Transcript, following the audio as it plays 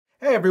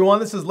Hey everyone,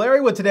 this is Larry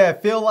with Today I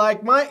Feel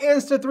Like. My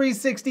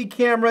Insta360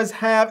 cameras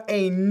have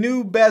a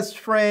new best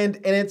friend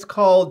and it's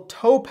called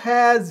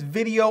Topaz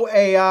Video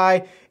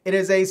AI. It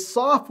is a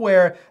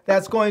software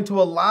that's going to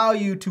allow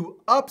you to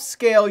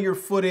upscale your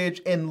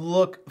footage and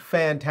look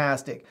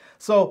fantastic.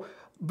 So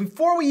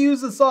before we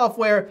use the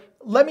software,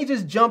 let me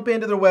just jump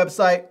into their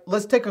website.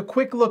 Let's take a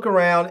quick look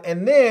around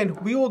and then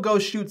we will go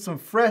shoot some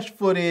fresh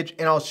footage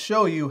and I'll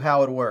show you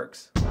how it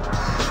works.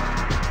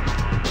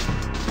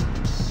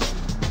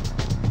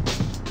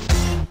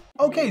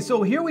 Okay,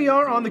 so here we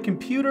are on the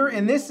computer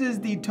and this is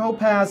the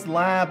Topaz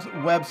Labs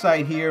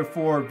website here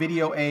for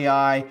Video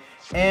AI.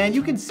 And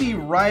you can see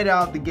right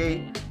out the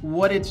gate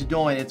what it's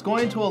doing. It's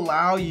going to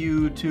allow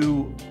you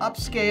to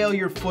upscale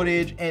your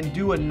footage and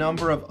do a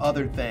number of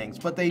other things.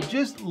 But they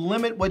just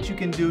limit what you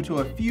can do to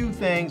a few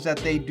things that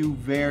they do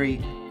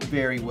very,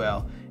 very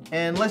well.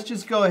 And let's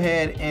just go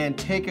ahead and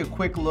take a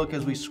quick look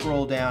as we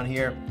scroll down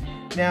here.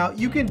 Now,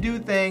 you can do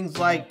things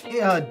like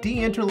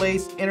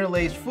de-interlace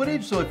interlaced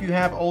footage. So if you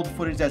have old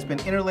footage that's been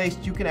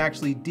interlaced, you can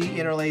actually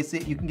de-interlace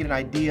it. You can get an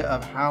idea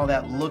of how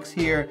that looks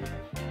here.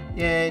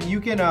 And you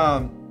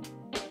can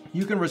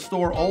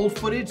restore old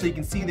footage. So you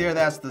can see there,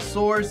 that's the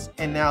source.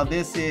 And now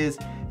this is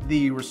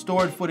the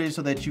restored footage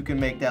so that you can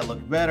make that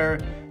look better.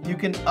 You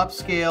can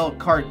upscale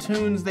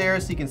cartoons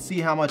there so you can see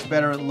how much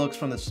better it looks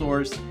from the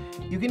source.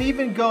 You can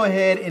even go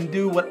ahead and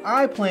do what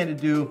I plan to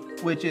do,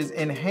 which is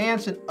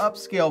enhance and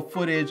upscale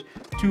footage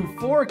to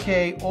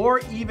 4K or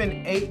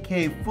even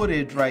 8K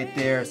footage right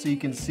there so you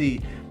can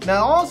see.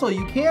 Now also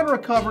you can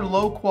recover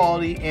low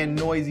quality and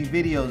noisy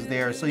videos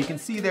there. So you can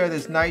see there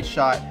this night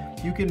shot,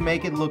 you can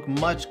make it look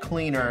much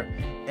cleaner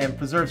and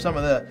preserve some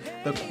of the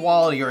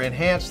quality or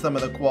enhance some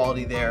of the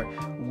quality there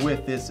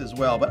with this as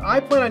well. But I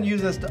plan on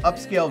using this to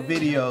upscale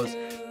videos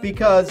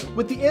because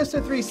with the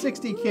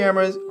Insta360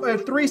 cameras, or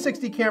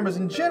 360 cameras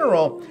in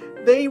general,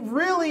 they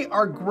really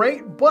are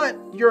great, but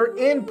your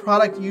end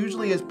product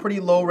usually is pretty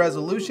low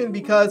resolution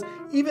because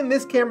even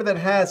this camera that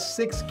has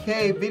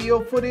 6K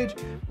video footage,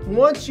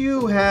 once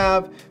you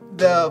have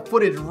the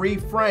footage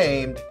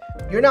reframed,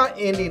 you're not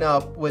ending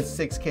up with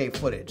 6K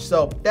footage.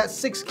 So that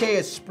 6K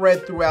is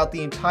spread throughout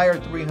the entire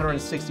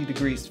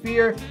 360-degree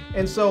sphere.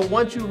 And so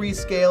once you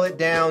rescale it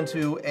down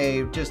to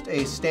just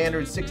a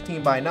standard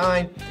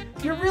 16:9,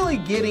 you're really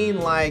getting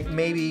like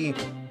maybe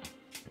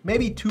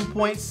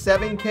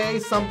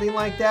 2.7K, something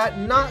like that.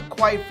 Not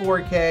quite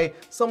 4K,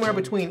 somewhere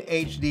between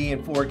HD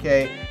and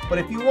 4K. But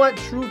if you want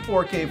true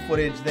 4K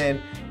footage,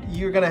 then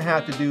you're gonna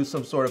have to do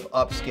some sort of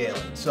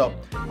upscaling. So,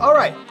 all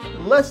right,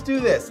 let's do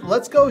this.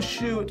 Let's go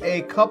shoot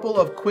a couple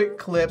of quick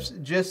clips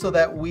just so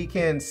that we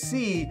can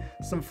see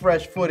some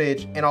fresh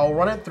footage, and I'll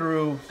run it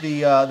through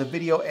the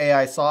Video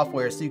AI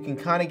software so you can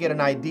kind of get an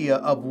idea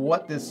of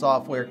what this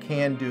software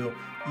can do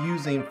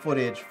using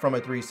footage from a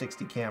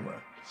 360 camera.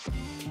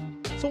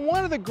 So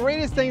one of the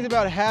greatest things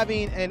about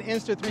having an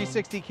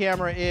Insta360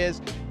 camera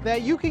is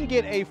that you can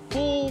get a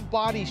full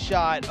body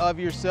shot of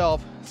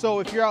yourself. So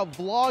if you're out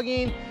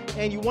vlogging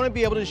and you want to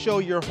be able to show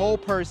your whole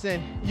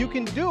person, you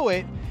can do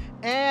it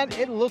and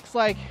it looks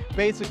like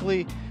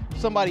basically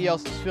somebody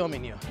else is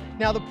filming you.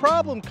 Now the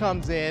problem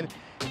comes in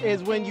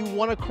is when you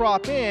want to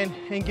crop in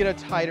and get a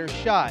tighter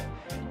shot.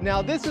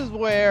 Now this is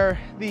where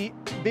the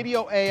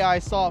Video AI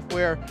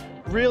software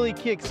really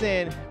kicks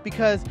in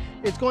because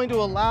it's going to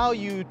allow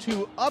you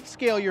to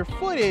upscale your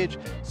footage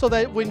so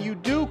that when you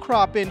do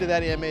crop into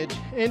that image,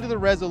 into the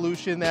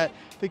resolution that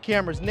the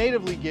camera's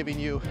natively giving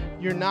you,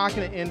 you're not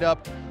going to end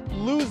up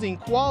losing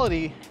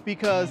quality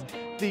because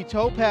the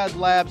Topaz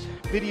Labs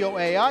Video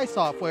AI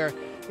software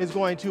is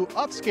going to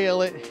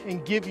upscale it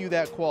and give you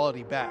that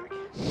quality back.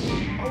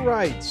 All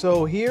right,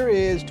 so here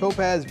is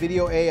Topaz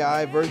Video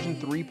AI version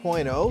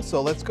 3.0.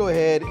 So let's go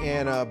ahead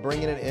and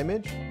bring in an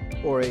image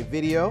or a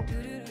video.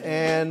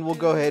 And we'll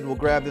go ahead, we'll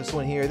grab this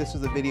one here. This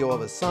is a video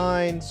of a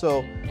sign,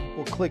 so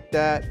we'll click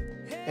that.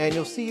 And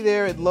you'll see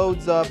there it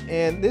loads up,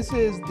 and this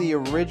is the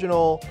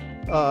original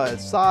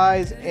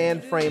size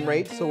and frame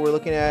rate. So we're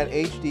looking at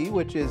HD,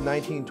 which is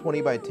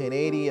 1920 by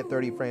 1080 at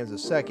 30 frames a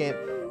second.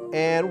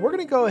 And we're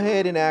gonna go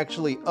ahead and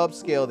actually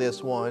upscale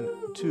this one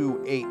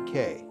to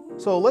 8K.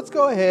 So let's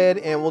go ahead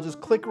and we'll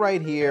just click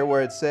right here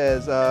where it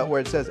says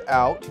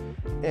out,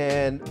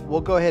 and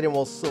we'll go ahead and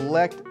we'll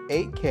select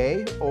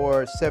 8K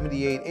or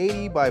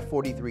 7880 by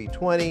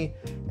 4320,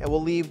 and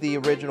we'll leave the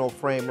original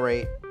frame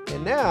rate.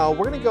 And now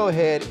we're gonna go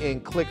ahead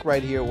and click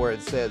right here where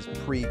it says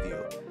preview.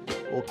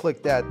 We'll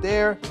click that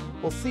there.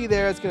 We'll see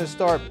there it's gonna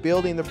start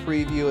building the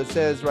preview. It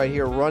says right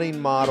here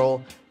running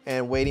model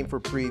and waiting for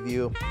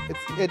preview.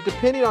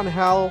 Depending on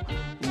how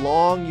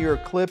long your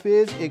clip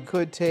is, it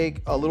could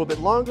take a little bit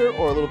longer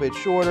or a little bit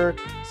shorter.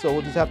 So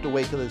we'll just have to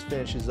wait till this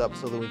finishes up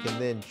so that we can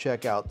then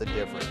check out the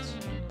difference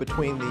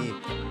between the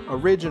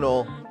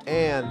original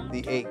and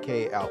the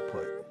 8K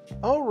output.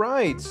 All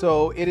right,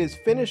 so it is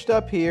finished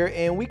up here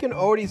and we can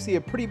already see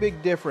a pretty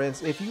big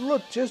difference. If you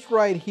look just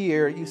right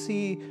here, you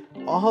see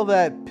all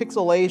that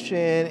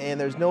pixelation and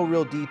there's no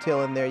real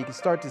detail in there. You can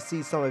start to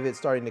see some of it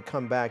starting to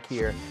come back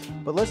here.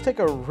 But let's take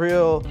a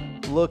real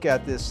look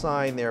at this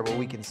sign there where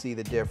we can see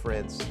the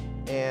difference.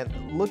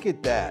 And look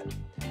at that.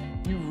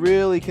 You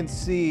really can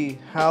see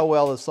how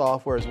well the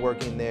software is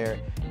working there.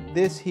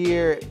 This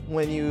here,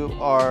 when you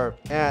are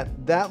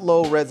at that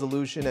low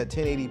resolution at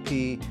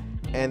 1080p,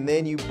 and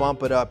then you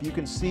bump it up, you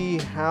can see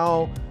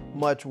how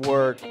much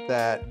work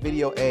that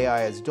video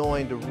AI is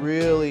doing to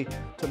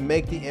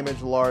make the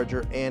image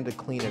larger and to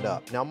clean it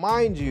up. Now,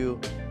 mind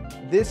you,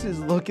 this is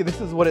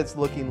what it's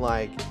looking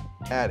like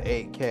at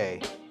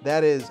 8K.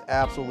 That is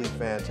absolutely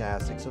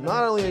fantastic. So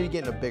not only are you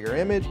getting a bigger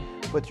image,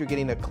 but you're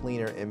getting a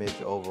cleaner image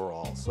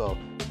overall. So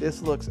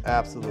this looks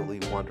absolutely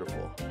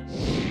wonderful.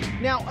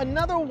 Now,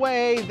 another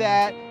way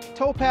that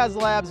Topaz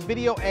Labs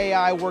Video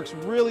AI works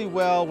really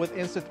well with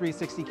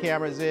Insta360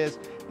 cameras is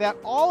that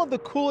all of the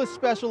coolest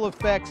special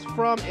effects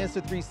from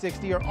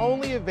Insta360 are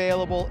only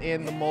available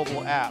in the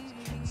mobile apps.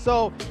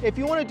 So if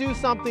you want to do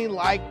something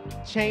like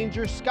change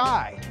your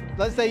sky,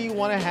 let's say you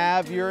want to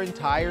have your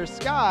entire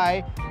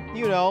sky,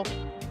 you know,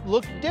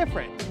 look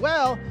different.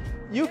 Well,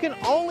 you can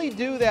only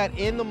do that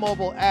in the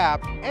mobile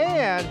app,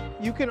 and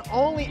you can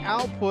only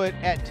output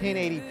at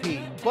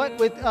 1080p. But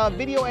with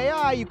Video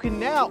AI, you can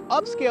now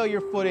upscale your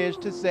footage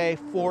to say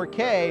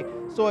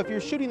 4K. So if you're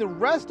shooting the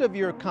rest of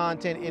your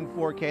content in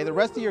 4K, the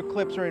rest of your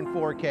clips are in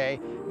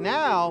 4K,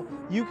 now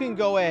you can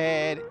go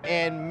ahead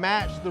and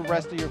match the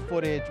rest of your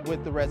footage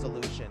with the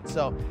resolution.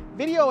 So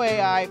Video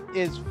AI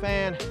is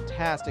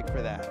fantastic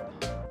for that.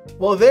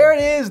 Well, there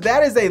it is.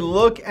 That is a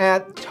look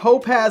at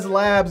Topaz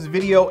Labs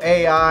Video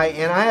AI,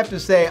 and I have to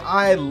say,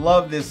 I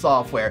love this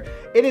software.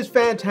 It is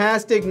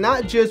fantastic,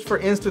 not just for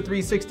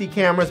Insta360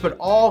 cameras, but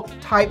all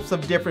types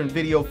of different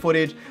video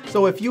footage.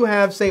 So if you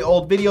have, say,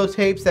 old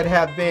videotapes that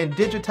have been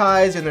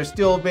digitized and they're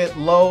still a bit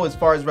low as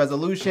far as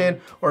resolution,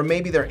 or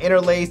maybe they're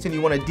interlaced and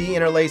you want to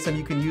de-interlace them,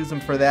 you can use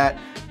them for that.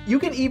 You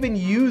can even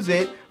use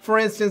it, for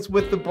instance,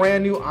 with the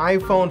brand new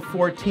iPhone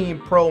 14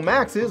 Pro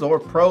Maxes, or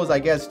Pros I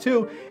guess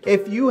too,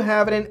 if you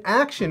have it in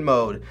action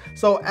mode.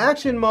 So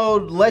action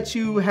mode lets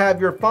you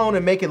have your phone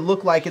and make it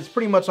look like it's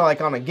pretty much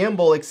like on a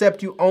gimbal,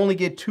 except you only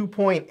get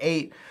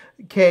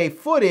 2.8K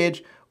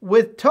footage.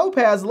 With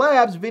Topaz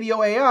Labs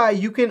Video AI,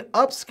 you can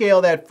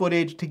upscale that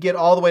footage to get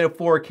all the way to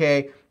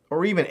 4K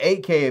or even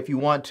 8K if you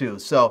want to.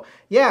 So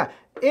yeah,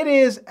 it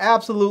is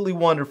absolutely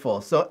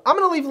wonderful. So I'm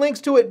going to leave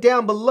links to it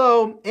down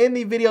below in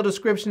the video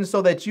description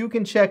so that you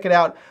can check it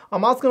out.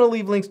 I'm also going to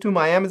leave links to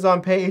my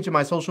Amazon page and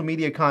my social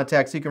media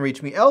contacts so you can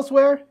reach me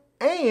elsewhere.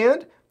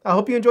 And I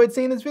hope you enjoyed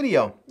seeing this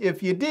video.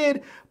 If you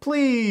did,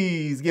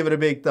 please give it a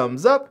big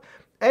thumbs up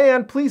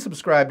and please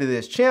subscribe to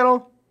this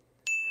channel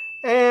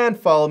and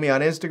follow me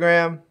on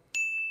Instagram.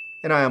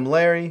 And I am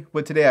Larry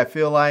with Today I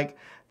Feel Like.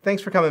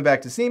 Thanks for coming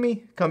back to see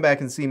me. Come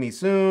back and see me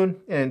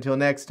soon. And until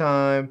next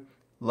time,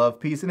 love,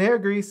 peace, and hair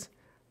grease.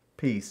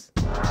 Peace.